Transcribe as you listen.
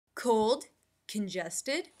Cold,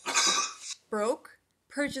 congested, broke,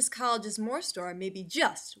 purchase college's More Store may be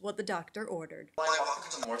just what the doctor ordered. When I walk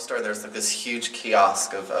into the More Store, there's like this huge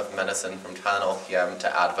kiosk of medicine from Tylenol PM to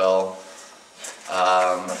Advil,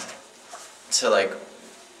 to like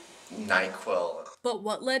NyQuil. But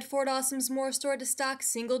what led Fort Awesome's More Store to stock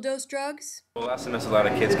single-dose drugs? Well, last semester a lot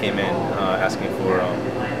of kids came in asking for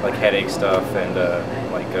like headache stuff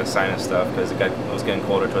and sinus stuff because it was getting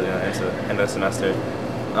colder toward the end of the semester.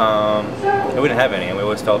 And we didn't have any, and we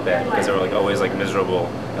always felt bad because they were like always like miserable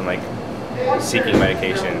and like seeking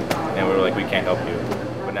medication, and we were like, we can't help you,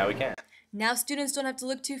 but now we can. Now students don't have to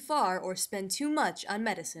look too far or spend too much on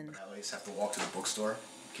medicine. I always have to walk to the bookstore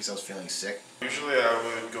in case I was feeling sick. Usually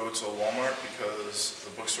I would go to Walmart because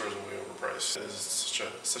the bookstore is way overpriced. It is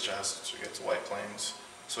such a hassle to get to White Plains,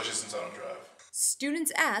 especially since I don't drive.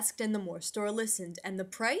 Students asked and the More Store listened, and the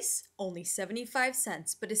price? Only 75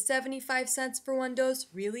 cents. But is 75 cents for one dose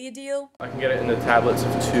really a deal? I can get it in the tablets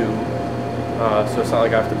of 2, so it's not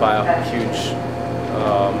like I have to buy a huge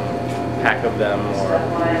pack of them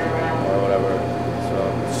or whatever.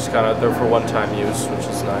 So it's just kind of there for one-time use, which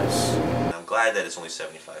is nice. I'm glad that it's only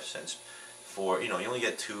 75 cents. For, you only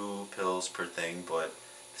get 2 pills per thing, but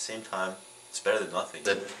at the same time, it's better than nothing.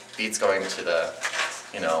 It beats going to the,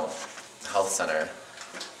 health center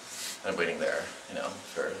and waiting there,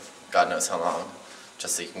 for God knows how long,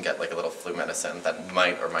 just so you can get like a little flu medicine that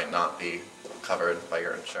might or might not be covered by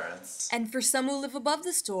your insurance. And for some who live above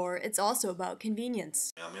the store, it's also about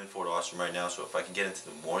convenience. I'm in Fort Awesome right now, so if I can get into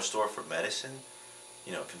the More Store for medicine,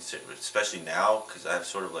 especially now, because I have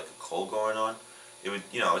sort of like a cold going on, it would,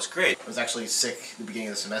 it's great. I was actually sick at the beginning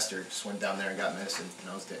of the semester, just went down there and got medicine,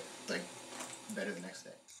 and I was like better the next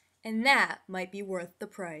day. And that might be worth the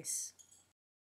price.